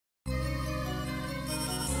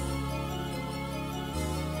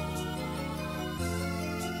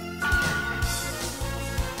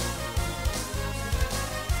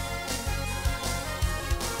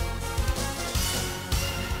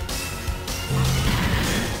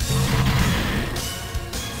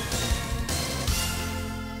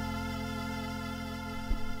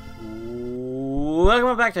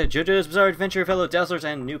Welcome back to JoJo's Bizarre Adventure, fellow dazzlers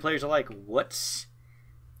and new players alike. What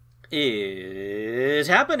is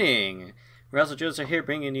happening? Razzle Joes are here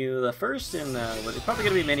bringing you the first in what is probably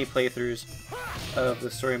going to be many playthroughs of the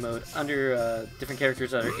story mode under different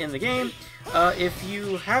characters that are in the game. If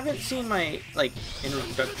you haven't seen my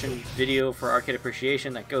introduction video for Arcade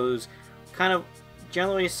Appreciation that goes kind of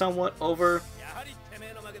generally somewhat over,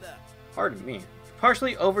 pardon me,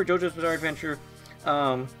 partially over JoJo's Bizarre Adventure,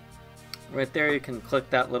 right there you can click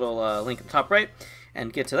that little link at the top right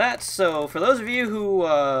and get to that. So for those of you who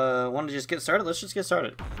want to just get started, let's just get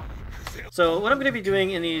started. So what I'm going to be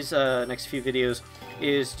doing in these next few videos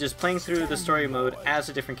is just playing through the story mode as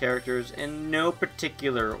the different characters in no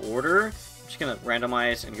particular order. I'm just going to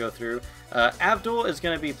randomize and go through. Avdol is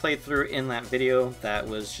going to be played through in that video that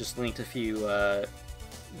was just linked a few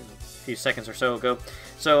seconds or so ago.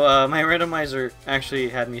 So my randomizer actually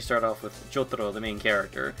had me start off with Jotaro, the main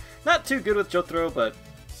character. Not too good with Jotaro, but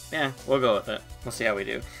yeah, we'll go with it. We'll see how we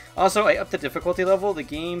do. Also, I upped the difficulty level. The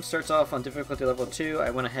game starts off on difficulty level 2.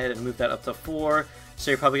 I went ahead and moved that up to 4,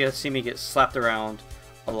 so you're probably going to see me get slapped around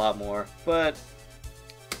a lot more. But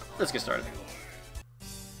let's get started.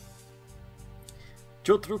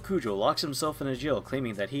 Jotaro Kujo locks himself in a jail,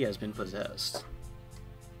 claiming that he has been possessed.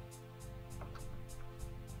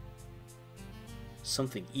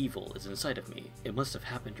 Something evil is inside of me. It must have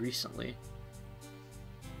happened recently.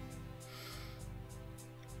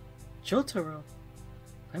 Jotaro,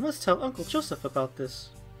 I must tell Uncle Joseph about this.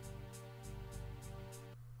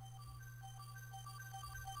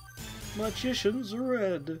 Magician's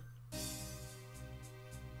Red.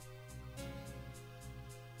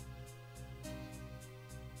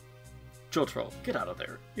 Jotaro, get out of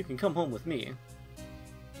there. You can come home with me.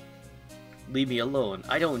 Leave me alone.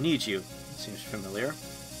 I don't need you. Seems familiar.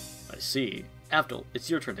 I see. Avdol, it's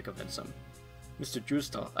your turn to convince him. Mr.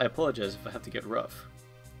 Drewstar, I apologize if I have to get rough.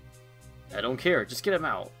 I don't care, just get him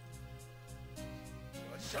out.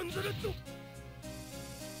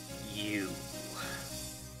 You.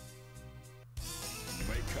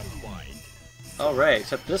 Alright,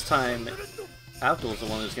 except this time, Avdol's the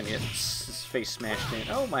one who's gonna get his face smashed in.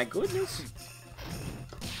 Oh my goodness.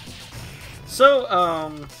 So,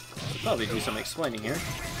 probably do some explaining here.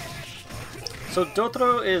 So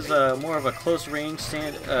Jotaro is more of a close range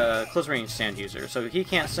stand user, so he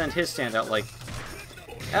can't send his stand out like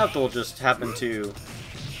Avdol just happened to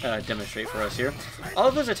demonstrate for us here. All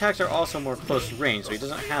of his attacks are also more close range, so he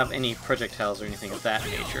doesn't have any projectiles or anything of that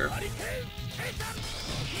nature.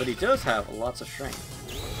 But he does have lots of strength.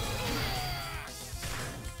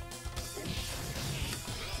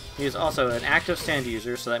 He is also an active stand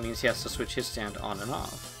user, so that means he has to switch his stand on and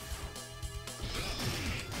off.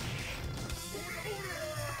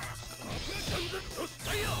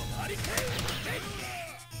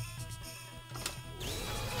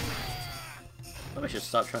 I should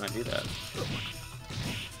stop trying to do that.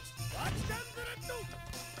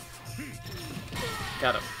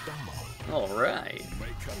 Got him. Alright.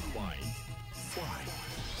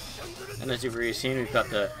 And as you've already seen, we've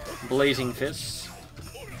got the Blazing Fists,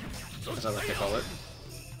 as I like to call it.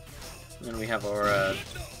 And then we have our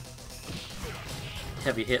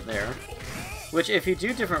heavy hit there. Which, if you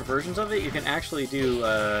do different versions of it, you can actually do,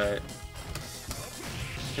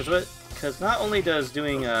 because not only does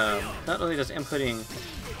inputting...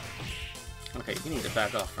 Okay, you need to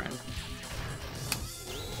back off, friend.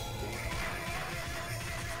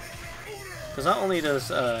 Because not only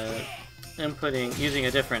does inputting, using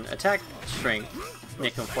a different attack strength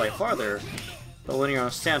make him fly farther, but when you're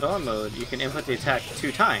on stand-on mode, you can input the attack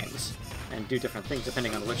 2 times and do different things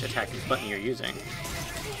depending on which attack button you're using.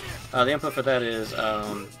 The input for that is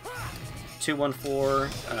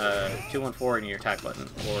 214 in your attack button,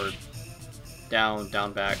 or down,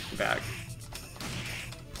 back, back.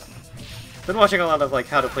 Been watching a lot of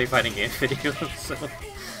how to play fighting game videos, so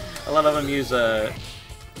a lot of them use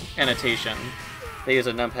annotation. They use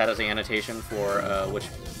a numpad as the annotation for which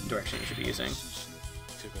direction you should be using.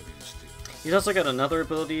 He's also got another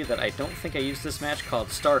ability that I don't think I used this match called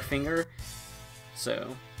Star Finger.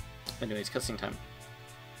 So, anyways, cutscene time.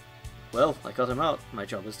 Well, I got him out. My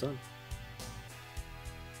job is done.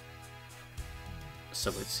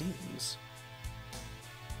 So it seems.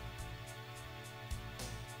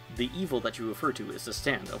 The evil that you refer to is the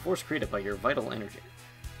stand, a force created by your vital energy.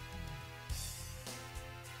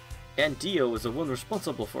 And Dio is the one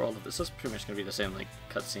responsible for all of this. That's pretty much going to be the same,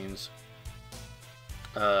 cutscenes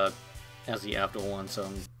as the Avdol one,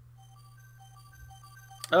 so...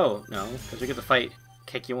 Oh, no, because we get to fight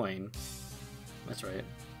Kakyoin. That's right.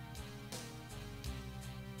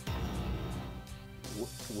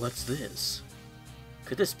 What's this?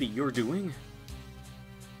 Could this be your doing?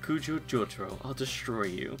 Kujo Jotaro, I'll destroy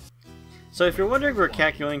you. So if you're wondering where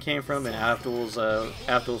Kakyoin came from in Avdol's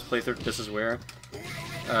playthrough, this is where.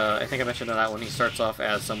 I think I mentioned in that one, he starts off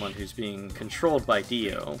as someone who's being controlled by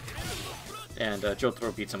Dio. And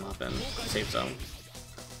Jotaro beats him up and saves him.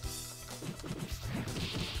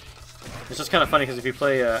 It's just kind of funny because if you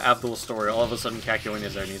play Avdol's story, all of a sudden Kakyoin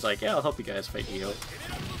is there and he's like, yeah, I'll help you guys fight Dio.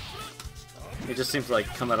 It just seems to like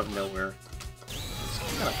come out of nowhere.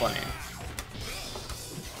 It's kind of funny.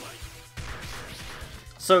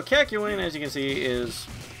 So Kakyoin, as you can see, is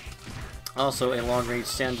also a long-range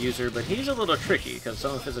stand user, but he's a little tricky because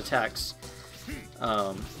some of his attacks,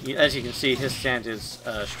 as you can see, his stand is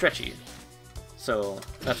stretchy. So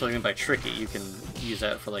that's what I mean by tricky. You can use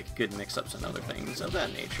that for like good mix-ups and other things of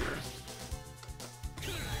that nature.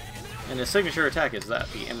 And his signature attack is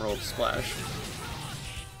that, the Emerald Splash.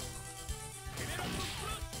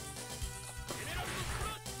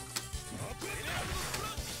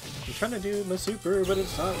 I'm trying to do my super, but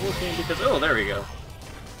it's not working because... Oh, there we go.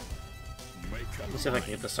 Let's see if I can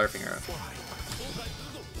get the Surfing Arrow.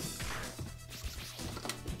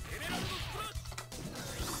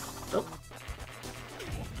 Oh.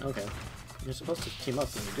 Okay. You're supposed to team up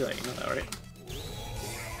when you do that, you know that, right?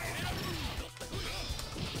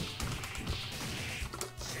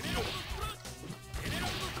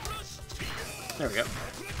 There we go.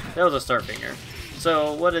 That was a Starfinger.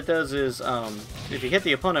 So what it does is, if you hit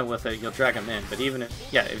the opponent with it, you'll drag them in. But even if,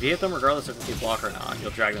 yeah, if you hit them regardless if they block or not, you'll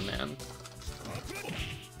drag them in.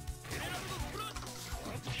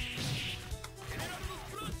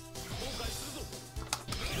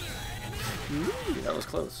 Ooh, that was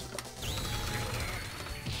close.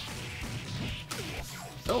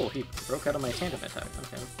 Oh, he broke out of my tandem attack.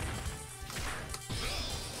 Okay.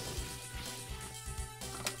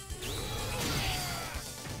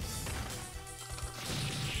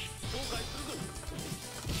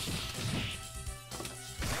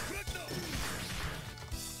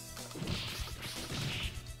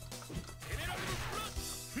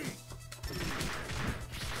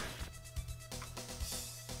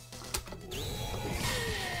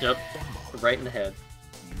 Yep, right in the head.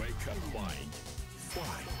 Make a line.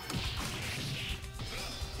 Fly.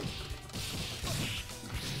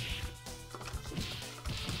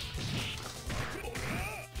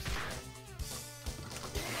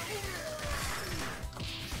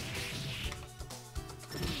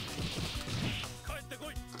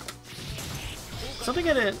 Something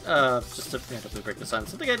I didn't, just to randomly break this on,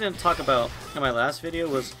 something I didn't talk about in my last video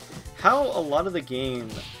was how a lot of the game,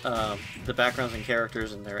 the backgrounds and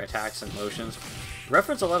characters and their attacks and motions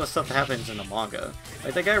reference a lot of stuff that happens in the manga.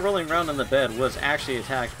 Like, the guy rolling around in the bed was actually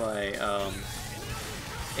attacked by, Oh,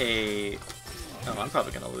 I'm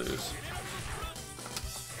probably gonna lose.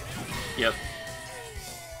 Yep.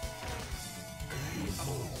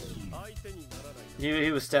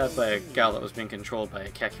 He was stabbed by a gal that was being controlled by a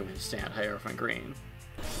Kakyoin stand, Hierophant Green.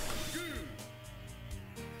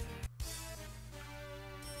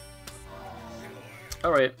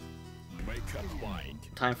 Alright.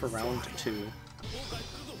 Time for round 2.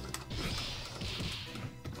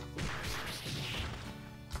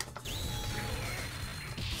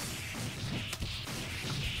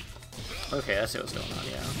 Okay, I see what's going on,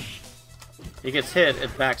 yeah. He gets hit,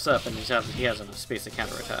 it backs up, and he has enough space to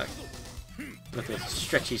counterattack. With his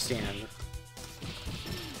stretchy stand.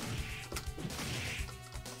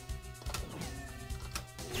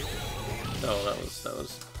 Oh, that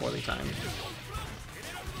was poorly timed.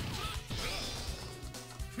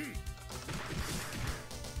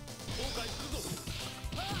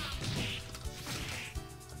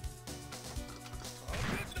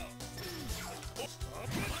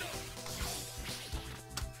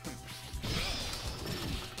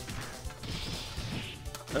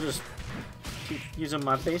 I'll just keep using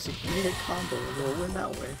my basic unit combo and we'll win that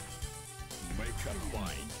way. Make a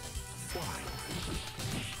line. Fly.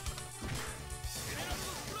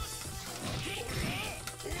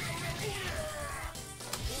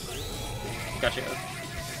 Gotcha.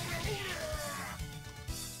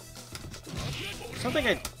 Something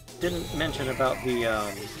I didn't mention about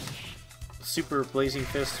the Super Blazing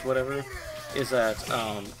Fist, whatever, is that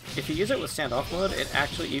if you use it with standoff mode, it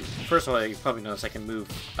actually, first of all, you probably notice I can move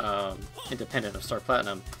independent of Star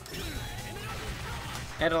Platinum,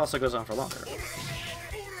 and it also goes on for longer.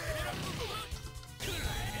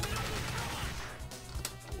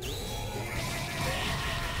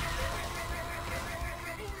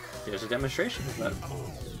 Here's a demonstration of that.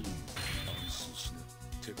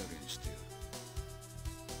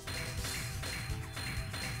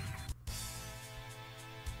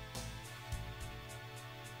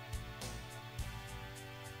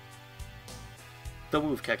 Don't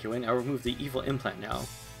move, Kakyoin. I'll remove the evil implant now.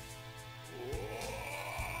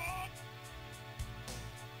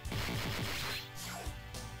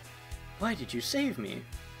 Why did you save me?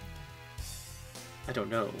 I don't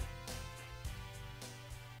know.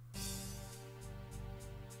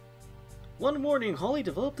 One morning, Holly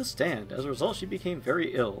developed a stand. As a result, she became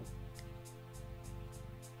very ill.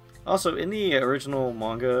 Also, in the original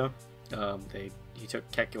manga, he took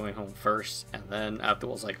Kakyoin home first, and then Avdol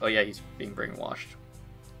was like, oh yeah, he's being brainwashed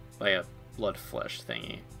by a blood flesh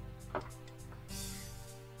thingy.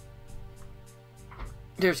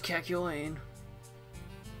 There's Kakyoin.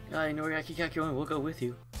 I know Kakyoin will go with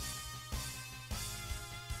you.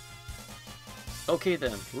 Okay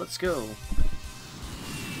then, let's go.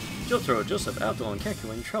 Jotaro, Joseph, Avdol, and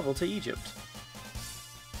Kakyoin travel to Egypt.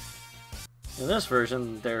 In this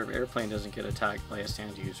version, their airplane doesn't get attacked by a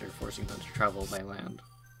stand user, forcing them to travel by land.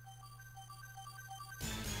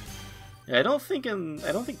 Yeah, I don't think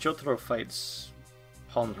Jotaro fights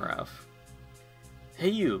Polnareff. Hey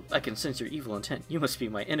you, I can sense your evil intent. You must be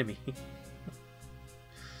my enemy.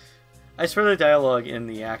 I swear the dialogue in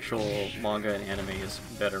the actual manga and anime is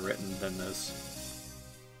better written than this.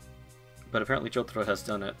 But apparently Jotaro has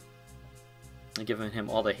done it, and given him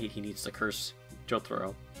all the hate he needs to curse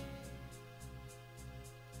Jotaro.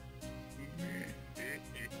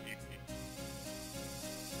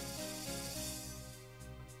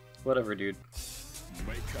 Whatever, dude.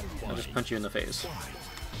 I'll just punch you in the face.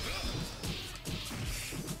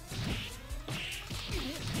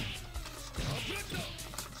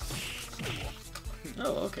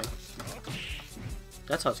 Oh, okay.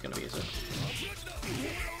 That's how it's gonna be, is it?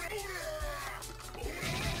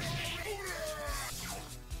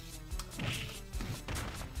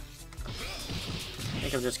 I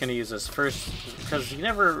think I'm just gonna use this first, because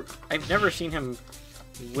I've never seen him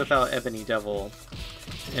whip out Ebony Devil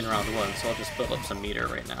in round 1, so I'll just build up some meter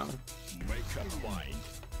right now.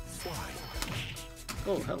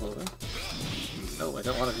 Oh, hello. No, I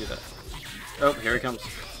don't want to do that. Oh, here he comes.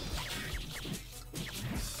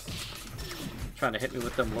 Trying to hit me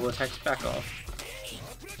with them low attacks, back off.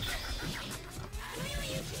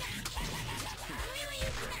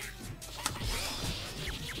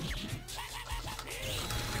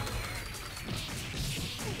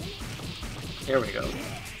 There we go.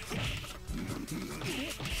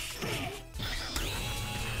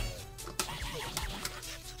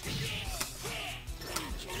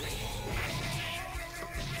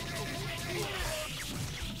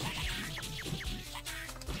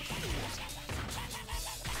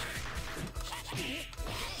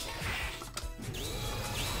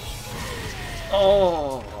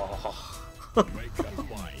 Oh! I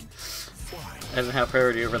didn't have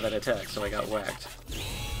priority over that attack, so I got whacked.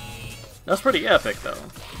 That's pretty epic, though.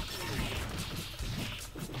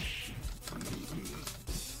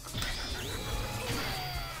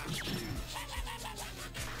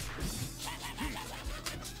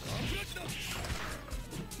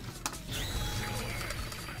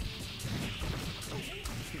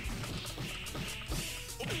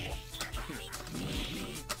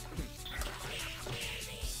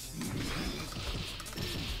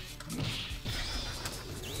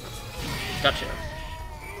 Gotcha.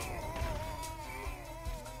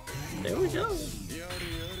 There we go.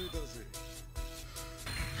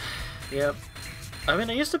 Yep. I mean,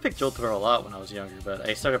 I used to pick Jotaro a lot when I was younger, but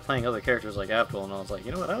I started playing other characters like Avdol, and I was like,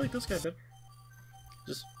 you know what, I like this guy better.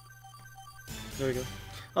 Just... there we go.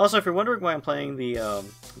 Also, if you're wondering why I'm playing the, I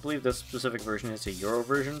believe this specific version is a Euro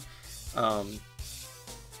version,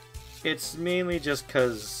 it's mainly just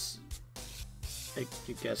because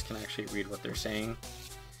you guys can actually read what they're saying.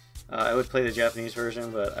 I would play the Japanese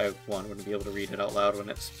version, but I wouldn't be able to read it out loud when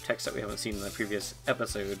it's text that we haven't seen in the previous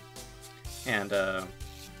episode. And,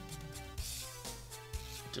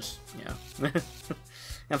 just, yeah.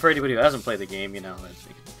 And for anybody who hasn't played the game, you know,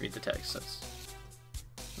 they can read the text. That's,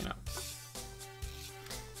 you know,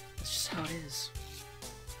 that's just how it is.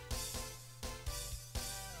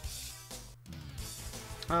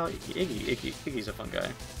 Oh, Iggy's a fun guy.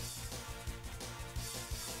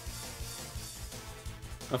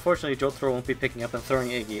 Unfortunately, Jotaro won't be picking up and throwing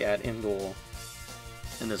Iggy at in goal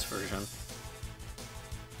in this version.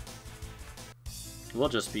 We'll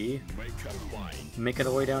just be making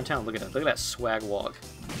our way downtown. Look at that swag walk.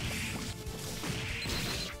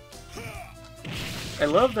 I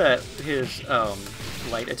love that his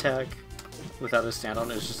light attack without his stand on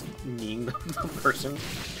is just kneeing the person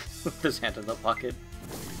with his hand in the pocket.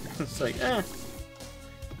 It's like, eh.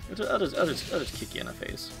 I'll just kick you in the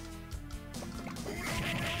face.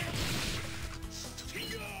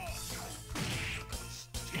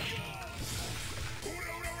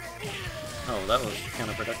 Oh, Oh, that was kind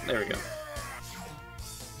of productive. There we go.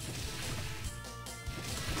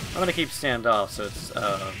 I'm gonna keep standoff so it's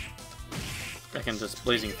I can just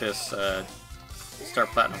Blazing Fist start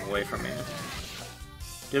platinum away from me.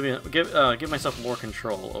 Give myself more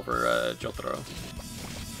control over Jotaro.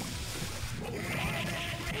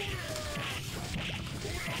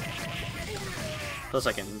 Plus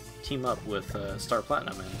I can team up with Star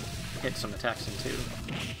Platinum and hit some attacks in too.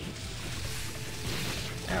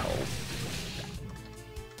 Ow.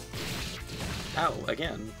 Ow,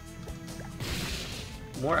 again.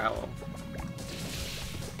 More ow.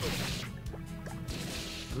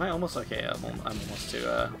 Am I almost okay? I'm almost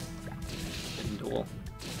to hidden duel.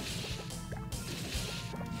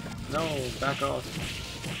 No, back off.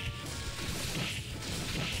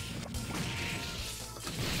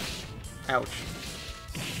 Ouch.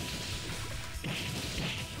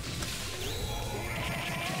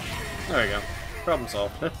 There we go. Problem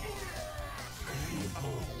solved.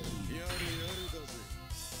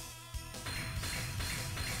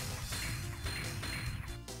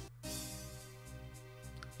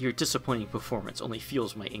 Your disappointing performance only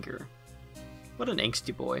fuels my anger. What an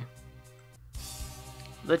angsty boy.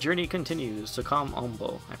 The journey continues to calm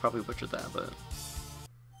Ombo. I probably butchered that, but...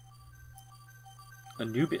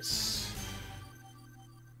 Anubis.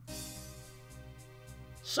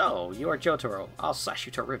 So, you are Jotaro. I'll slash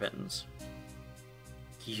you to ribbons.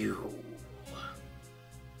 You.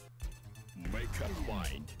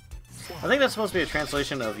 I think that's supposed to be a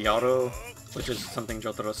translation of Yaro, which is something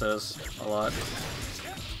Jotaro says a lot.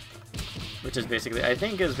 Which is basically, I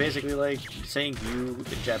think is basically like saying you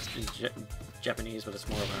in Japanese, but it's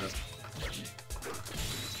more of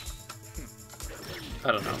a...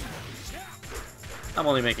 I don't know. I'm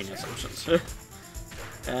only making assumptions.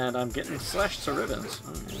 And I'm getting slashed to ribbons.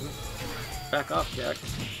 Back off, Jack.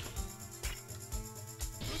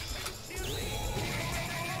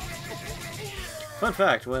 Fun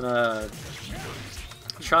fact, when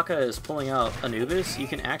Shaka is pulling out Anubis, you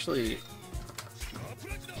can actually...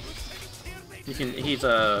 he's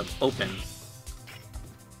open.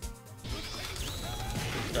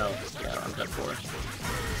 Oh, yeah, I'm done for.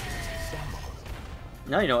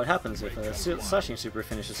 Now you know what happens if a slashing super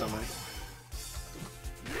finishes someone.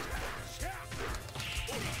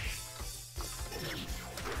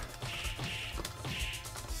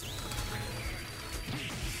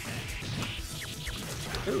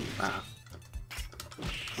 Ooh, ah.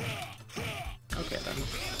 Okay then.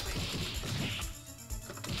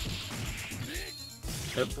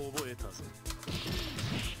 Yep.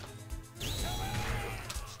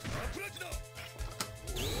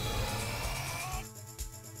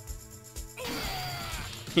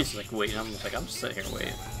 He's like waiting. I'm just like, I'm just sitting here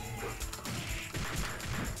waiting.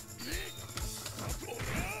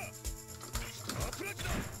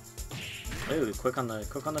 Ooh, quick on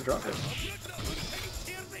the drop it.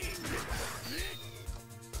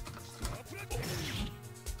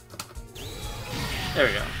 There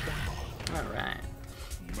we go. Alright.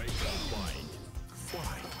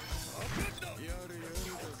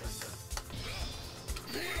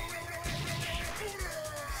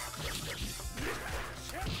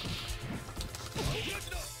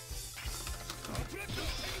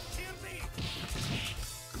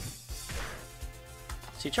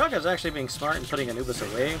 See, Chaga's actually being smart and putting Anubis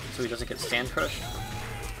away so he doesn't get stand crushed.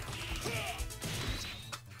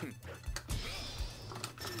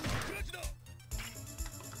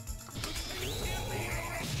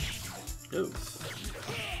 Ooh.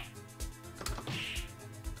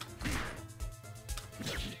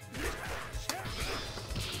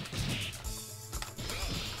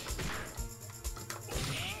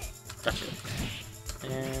 Gotcha.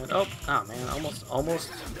 And oh man,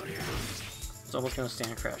 almost. It's almost gonna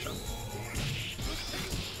stand crash him.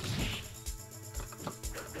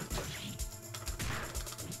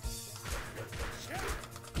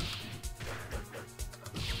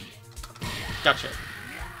 Gotcha.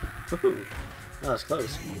 Woohoo! Oh, that's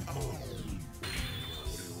close.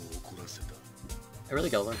 I really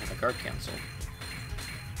gotta learn how to guard cancel.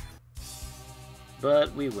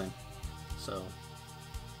 But we win. So.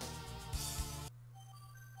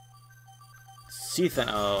 Seathan.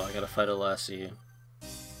 Oh, I gotta fight a lassie.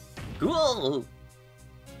 Whoa!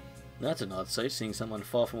 That's an odd sight, seeing someone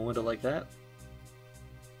fall from a window like that.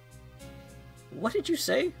 What did you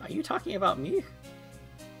say? Are you talking about me?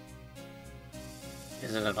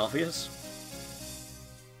 Isn't it obvious?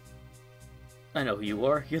 I know who you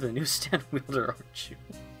are. You're the new stand wielder, aren't you?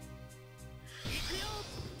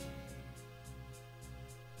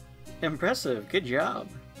 Impressive. Good job.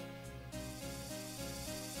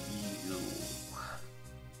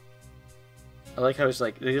 I like how it's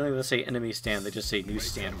like, they don't even say enemy stand, they just say new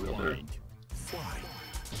stand wielder.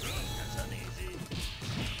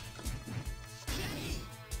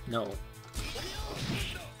 No.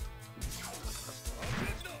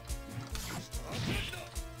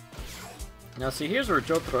 Now see, here's where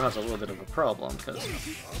Jotaro has a little bit of a problem, because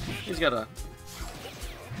he's got a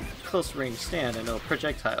close range stand and no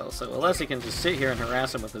projectile, so unless he can just sit here and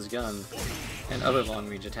harass him with his gun and other long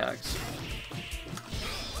range attacks.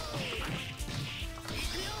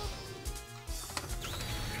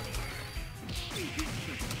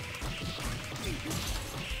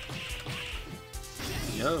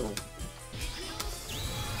 No.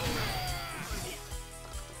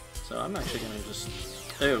 So I'm actually gonna just...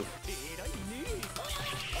 Ew.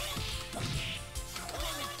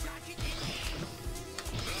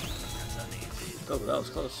 Oh, that was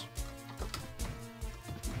close.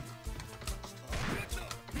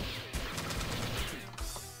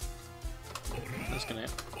 I'm just gonna...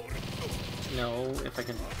 No, if I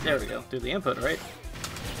can... There we go. Do the input, right?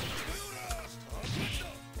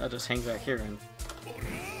 I'll just hang back here and...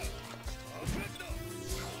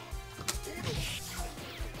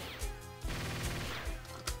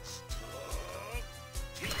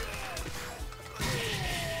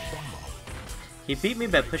 He beat me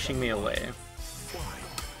by pushing me away.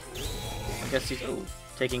 I guess he's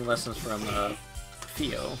taking lessons from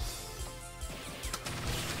Fio.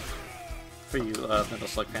 For you Metal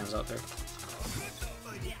Slug fans out there.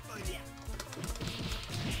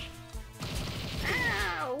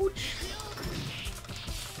 Ouch!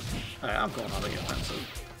 Alright, I'm going on the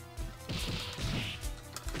offensive.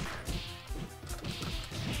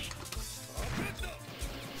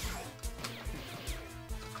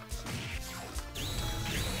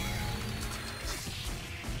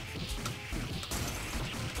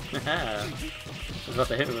 I was about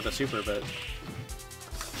to hit it with a super, but...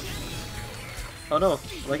 Oh no!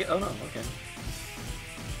 Like, oh no, okay.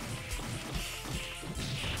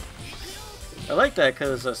 I like that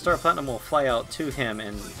because Star Platinum will fly out to him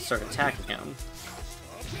and start attacking him.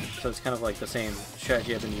 So it's kind of like the same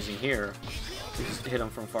strategy I've been using here. To just hit him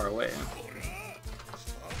from far away.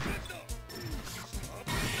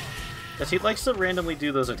 Because he likes to randomly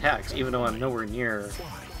do those attacks, even though I'm nowhere near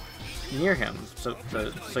him, so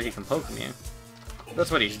he can poke me.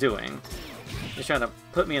 That's what he's doing. He's trying to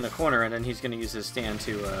put me in a corner, and then he's going to use his stand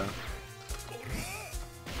to,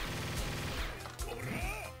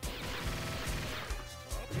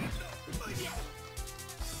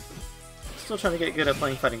 Still trying to get good at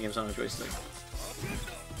playing fighting games on a joystick.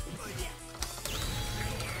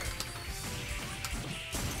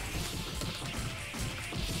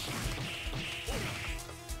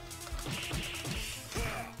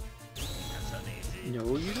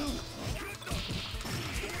 No, you don't.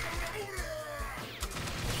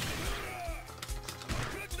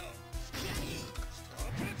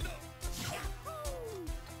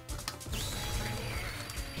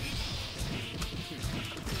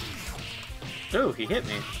 Oh, he hit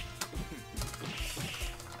me.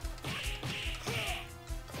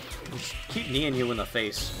 Just keep kneeing you in the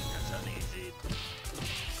face.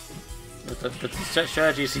 The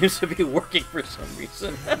strategy seems to be working for some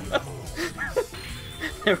reason.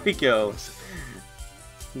 There we go.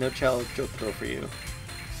 No child Jotaro for you.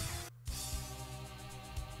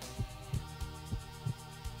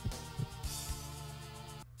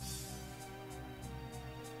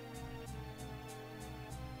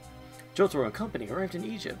 Jotaro and company arrived in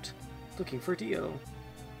Egypt, looking for Dio.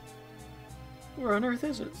 Where on earth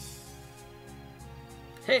is it?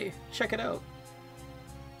 Hey, check it out.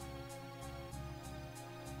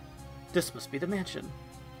 This must be the mansion.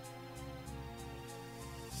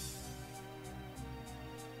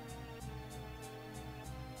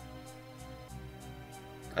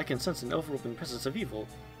 I can sense an overwhelming presence of evil.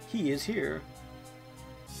 He is here.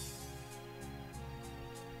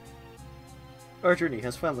 Our journey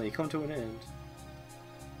has finally come to an end.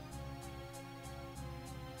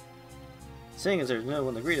 Seeing as there's no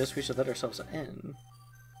one to greet us, we should let ourselves in.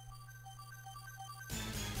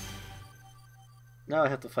 Now I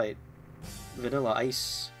have to fight Vanilla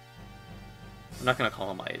Ice. I'm not gonna call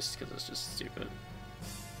him Ice, because it's just stupid.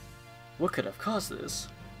 What could have caused this?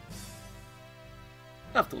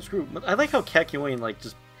 Avdol's group. I like how Kakyoin, like,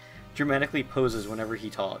 just dramatically poses whenever he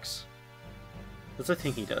talks. That's a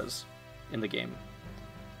thing he does in the game.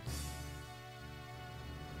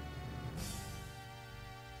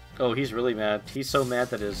 Oh, he's really mad. He's so mad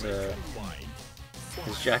that his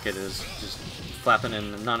jacket is just flapping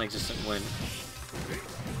in non-existent wind.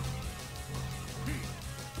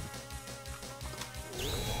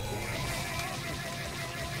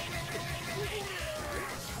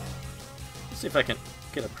 See if I can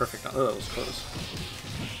get a perfect. Oh, that was close.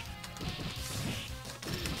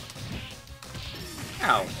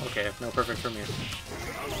 Ow. Okay, no perfect for me.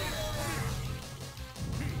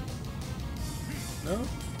 No.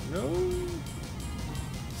 No.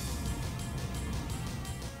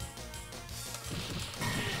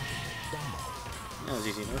 That was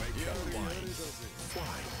easy enough.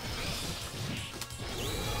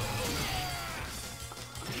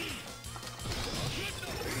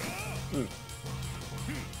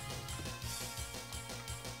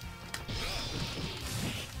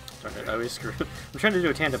 Darn it, I always screw. I'm trying to do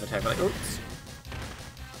a tandem attack, but like, oops.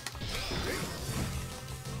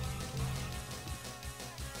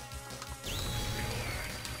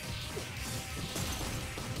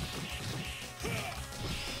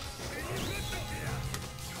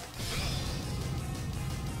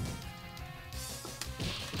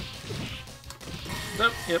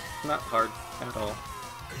 Nope, yep, not hard at all.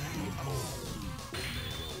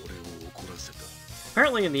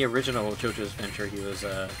 Apparently in the original JoJo's Adventure, he was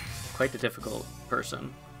quite the difficult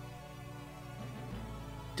person.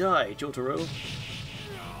 Die, Jotaro!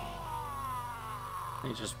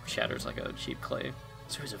 He just shatters like a cheap clay.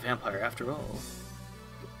 So he's a vampire after all.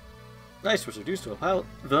 Ice was reduced to a pile.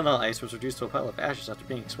 Vanilla ice was reduced to a pile of ashes after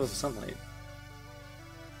being exposed to sunlight.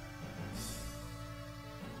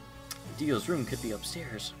 Dio's room could be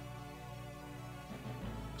upstairs.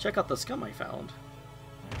 Check out the scum I found.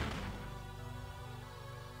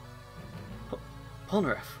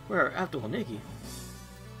 Polnareff, where are Avdol and Iggy?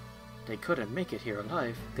 They couldn't make it here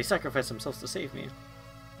alive. They sacrificed themselves to save me.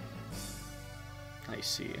 I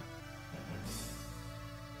see.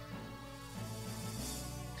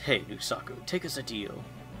 Hey, Nusaku, take us a deal.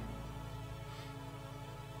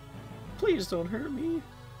 Please don't hurt me.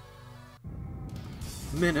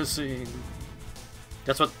 Menacing.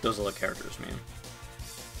 That's what those little characters mean.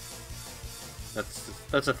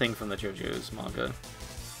 That's a thing from the JoJo's manga.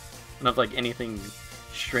 And if like anything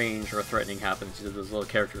strange or threatening happens, those little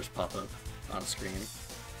characters pop up on screen.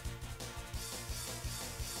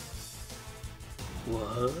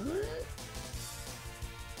 What?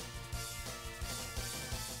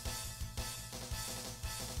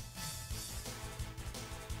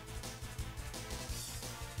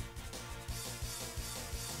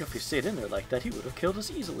 If he stayed in there like that, he would have killed us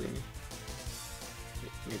easily.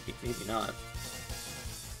 Maybe not.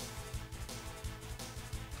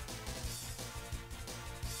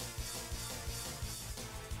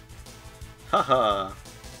 Haha!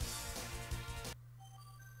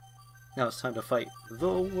 Now it's time to fight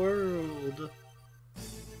the world!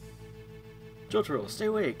 Jotaro, stay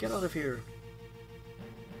away! Get out of here!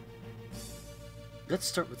 Let's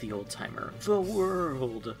start with the old-timer. The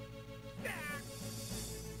world!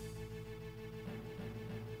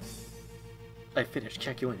 I finished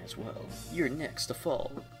Kakyoin as well. You're next to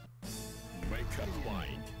fall.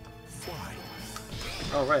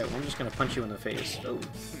 Alright, well, I'm just gonna punch you in the face. Oh.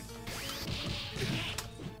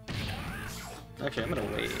 Actually, I'm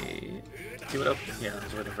gonna wait. See what up? Yeah, I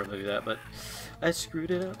was waiting for him to do that, but I screwed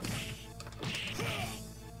it up.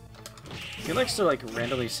 He likes to like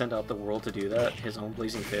randomly send out the world to do that, his own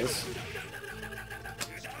blazing fist.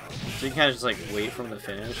 So you can kind of just like wait for him to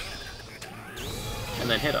finish, and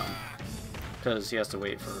then hit him, because he has to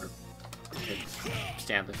wait for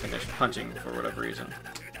Stan to finish punching for whatever reason.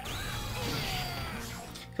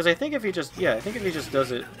 Because I think if he just, I think if he just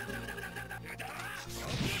does it.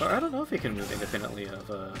 Or I don't know if he can move independently of,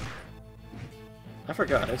 I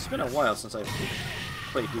forgot. It's been a while since I've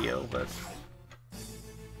played Dio, but...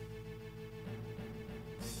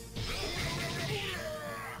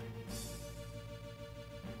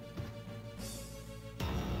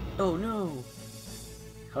 Oh no!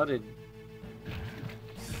 How did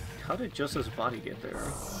Joseph's body get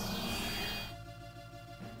there?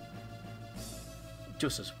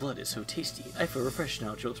 Joseph's blood is so tasty. I feel refreshed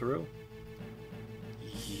now, Jotaro.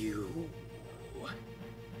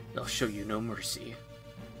 I'll show you no mercy.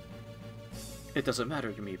 It doesn't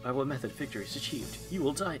matter to me by what method victory is achieved. You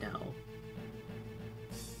will die now.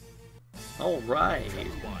 Alright.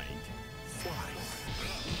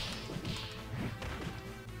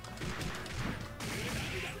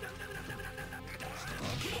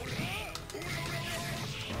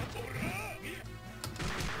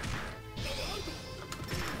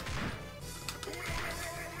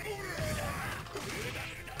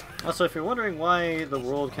 Also, if you're wondering why the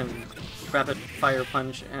world can rapid fire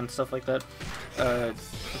punch and stuff like that,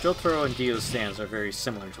 Jotaro and Dio's stands are very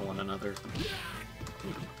similar to one another.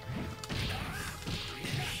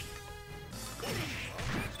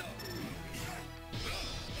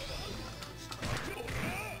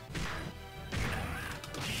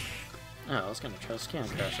 Oh, I was gonna try scan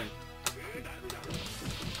crashing.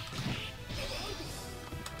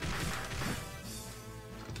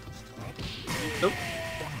 Nope.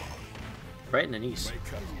 Right in the knees.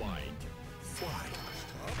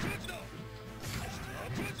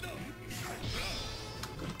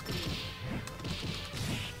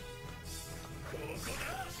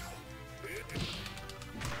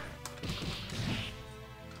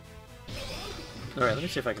 Alright, let me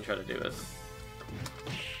see if I can try to do it.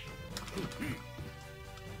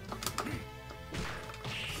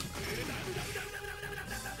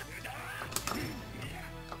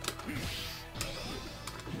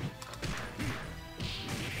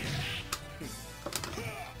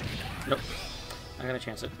 Nope. I gotta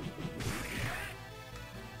chance it.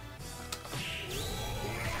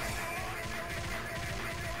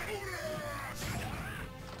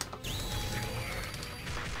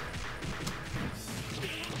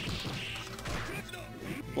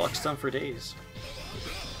 Block stun for days.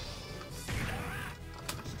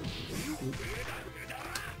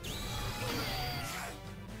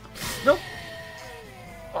 Nope.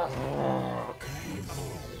 Oh.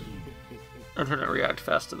 I didn't react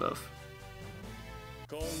fast enough.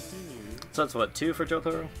 So that's what, 2 for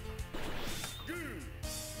Jotaro?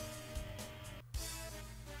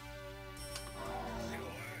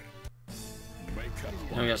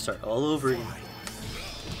 Now we gotta start all over again.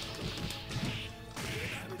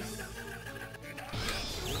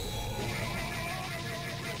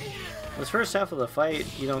 This first half of the fight,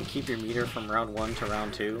 you don't keep your meter from round 1 to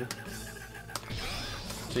round 2.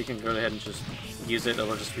 So you can go ahead and just use it,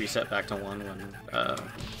 it'll just reset back to 1 when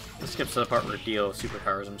it skips to the part where Dio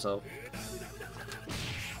superpowers himself.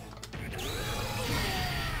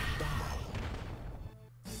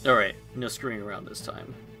 Alright, no screwing around this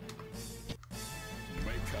time.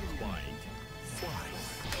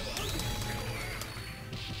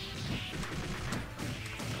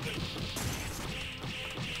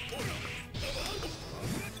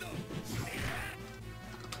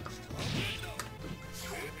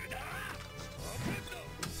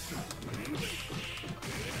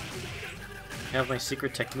 I have my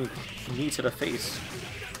secret technique, knee to the face.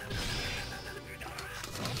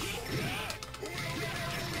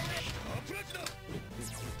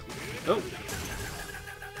 Oh!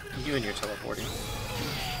 You and your teleporting.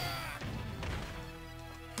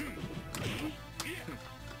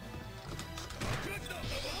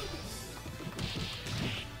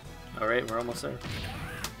 Alright, we're almost there.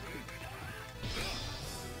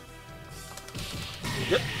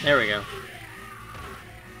 Yep, there we go.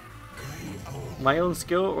 My own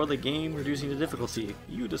skill or the game reducing the difficulty?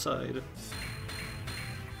 You decide.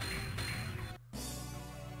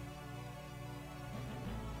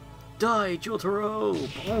 Die, Jotaro!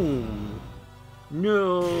 Boom!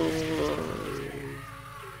 No!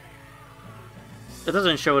 It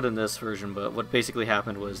doesn't show it in this version, but what basically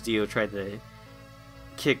happened was Dio tried to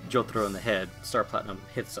kick Jotaro in the head. Star Platinum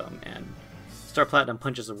hits him, and Star Platinum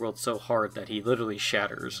punches the world so hard that he literally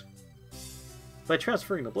shatters. By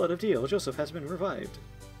transferring the blood of Dio, Joseph has been revived.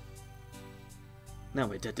 Now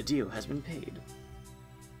my debt to Dio has been paid.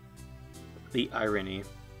 The irony.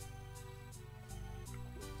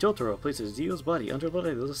 Jotaro places Dio's body under the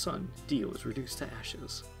light of the sun. Dio is reduced to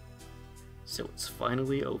ashes. So it's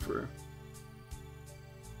finally over.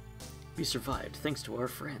 We survived thanks to our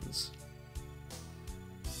friends.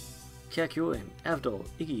 Kakyoin, Avdol,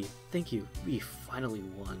 Iggy, thank you. We finally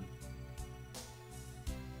won.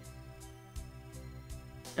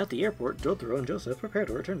 At the airport, Jotaro and Joseph prepare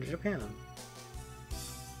to return to Japan.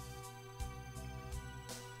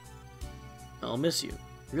 I'll miss you.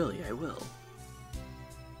 Really, I will.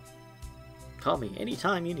 Call me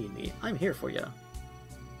anytime you need me. I'm here for ya.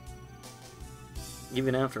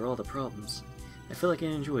 Even after all the problems, I feel like I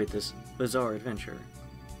enjoyed this bizarre adventure.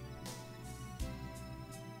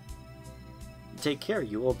 Take care,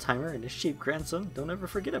 you old-timer and his sheep grandson. Don't ever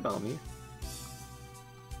forget about me.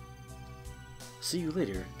 See you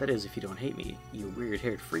later. That is, if you don't hate me, you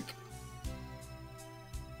weird-haired freak.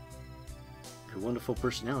 Your wonderful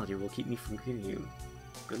personality will keep me from greeting you.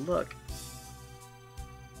 Good luck.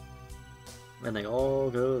 And they all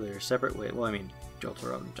go their separate ways. Well, I mean,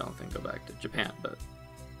 Jotaro and Jonathan go back to Japan, but...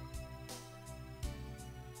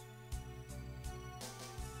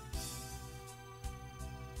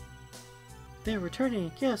 They're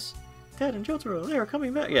returning, yes! Dad and Jotaro, they are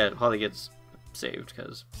coming back! Yeah, Holly gets saved,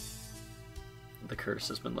 because the curse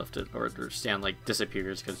has been lifted, or Stan, like,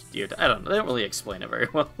 disappears, because I don't know, they don't really explain it very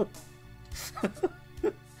well.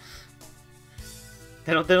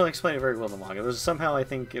 They don't explain it very well in the manga. There's somehow, I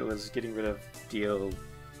think it was getting rid of Dio,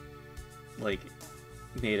 like,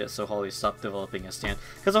 made it so Holly stopped developing a stand.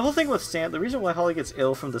 Because the whole thing with stand, the reason why Holly gets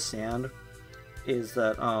ill from the stand is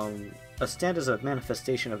that a stand is a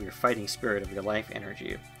manifestation of your fighting spirit, of your life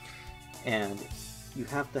energy. And you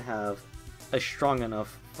have to have a strong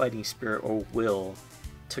enough fighting spirit or will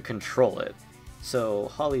to control it. So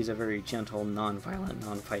Holly's a very gentle, non-violent,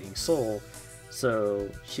 non-fighting soul, so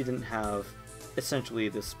she didn't have essentially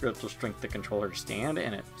the spiritual strength to control her stand,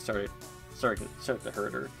 and it started to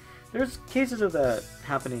hurt her. There's cases of that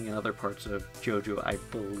happening in other parts of Jojo, I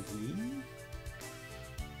believe,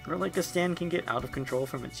 where like a stand can get out of control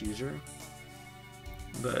from its user,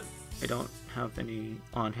 but I don't have any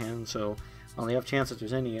on hand, so I only have chance if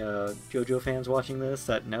there's any Jojo fans watching this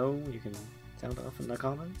that know, you can sound off in the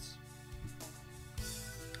comments.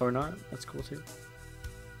 Or not, that's cool too.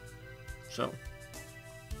 So,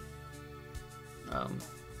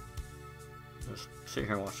 just sit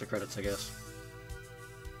here and watch the credits, I guess.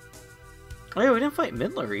 Oh yeah, we didn't fight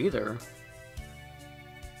Midler either.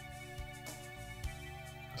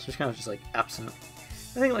 It's just kind of just like absent.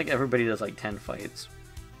 I think like everybody does like 10 fights.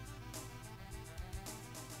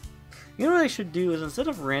 You know what I should do is, instead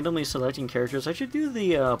of randomly selecting characters, I should do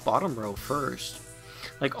the bottom row first.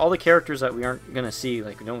 Like all the characters that we aren't gonna see,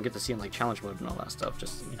 like we don't get to see in like challenge mode and all that stuff.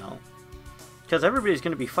 Just, you know, because everybody's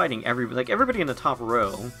gonna be fighting everybody in the top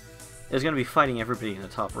row is gonna be fighting everybody in the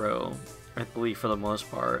top row, I believe, for the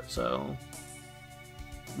most part. So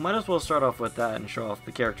might as well start off with that and show off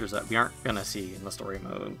the characters that we aren't gonna see in the story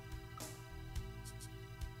mode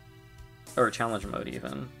or challenge mode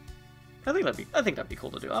even. I think that'd be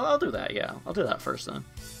cool to do. I'll do that. Yeah, I'll do that first then.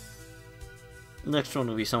 Next one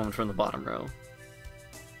will be someone from the bottom row.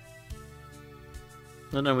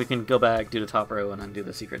 And then we can go back, do the top row, and then do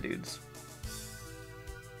the secret dudes.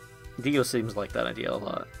 Dio seems like that idea a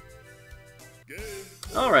lot.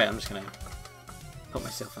 Alright, I'm just gonna put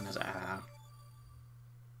myself in his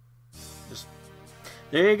Just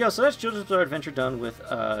there you go. So that's Jojo's Bizarre Adventure done with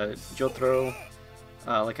Jotaro.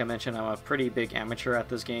 Like I mentioned, I'm a pretty big amateur at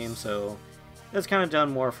this game, so it's kind of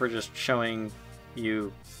done more for just showing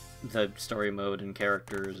you the story mode and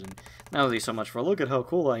characters, and not really so much for look at how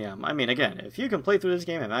cool I am. I mean, again, if you can play through this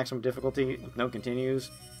game at maximum difficulty with no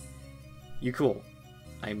continues, you cool.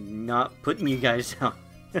 I'm not putting you guys down.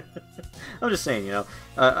 I'm just saying, you know,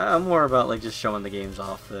 I'm more about like just showing the games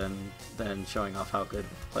off than showing off how good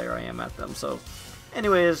a player I am at them. So,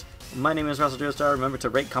 anyways, my name is Russell Joestar. Remember to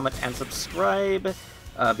rate, comment, and subscribe.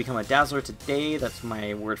 Become a Dazzler today. That's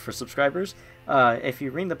my word for subscribers. If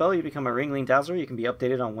you ring the bell, you become a Ringling Dazzler. You can be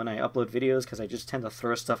updated on when I upload videos, because I just tend to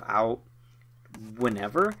throw stuff out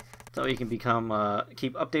whenever. So you can become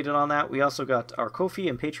keep updated on that. We also got our Ko-fi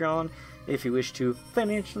and Patreon if you wish to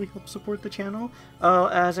financially help support the channel.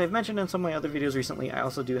 As I've mentioned in some of my other videos recently, I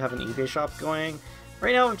also do have an eBay shop going.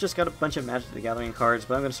 Right now I've just got a bunch of Magic the Gathering cards,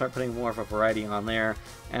 but I'm going to start putting more of a variety on there,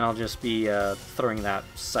 and I'll just be throwing that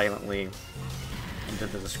silently into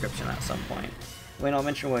the description at some point. I mean, I'll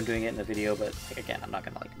mention when I'm doing it in the video, but again, I'm not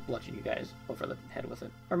going to like bludgeon you guys over the head with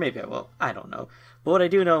it. Or maybe I will. I don't know. But what I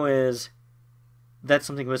do know is that's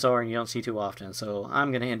something bizarre and you don't see too often, so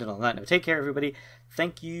I'm going to end it on that note. Take care, everybody.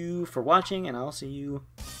 Thank you for watching, and I'll see you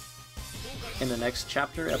in the next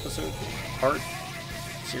chapter, episode, part,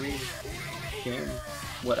 series, game,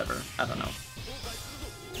 whatever. I don't know.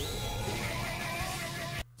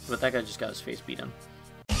 But that guy just got his face beaten.